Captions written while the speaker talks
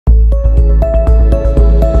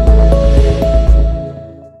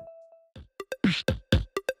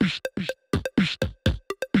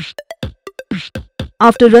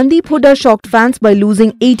After Randeep Hooda shocked fans by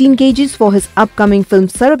losing 18 kgs for his upcoming film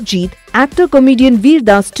Sarbjit, actor-comedian Veer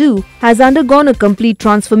Das too has undergone a complete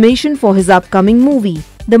transformation for his upcoming movie.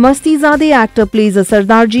 The Mastizaade actor plays a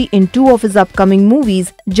Sadarji in two of his upcoming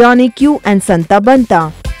movies, Jaane, Kyon and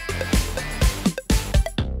Banta.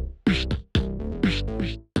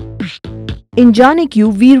 In Jaane,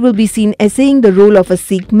 Veer will be seen essaying the role of a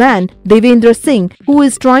Sikh man, Devender Singh, who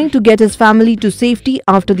is trying to get his family to safety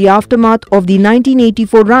after the aftermath of the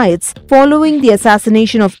 1984 riots following the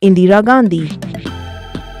assassination of Indira Gandhi.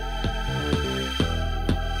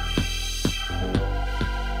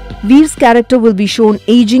 Veer's character will be shown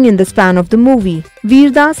aging in the span of the movie. Veer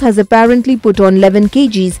Das has apparently put on 11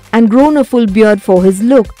 kgs and grown a full beard for his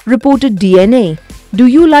look, reported DNA. Do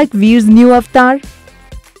you like Veer's new avatar?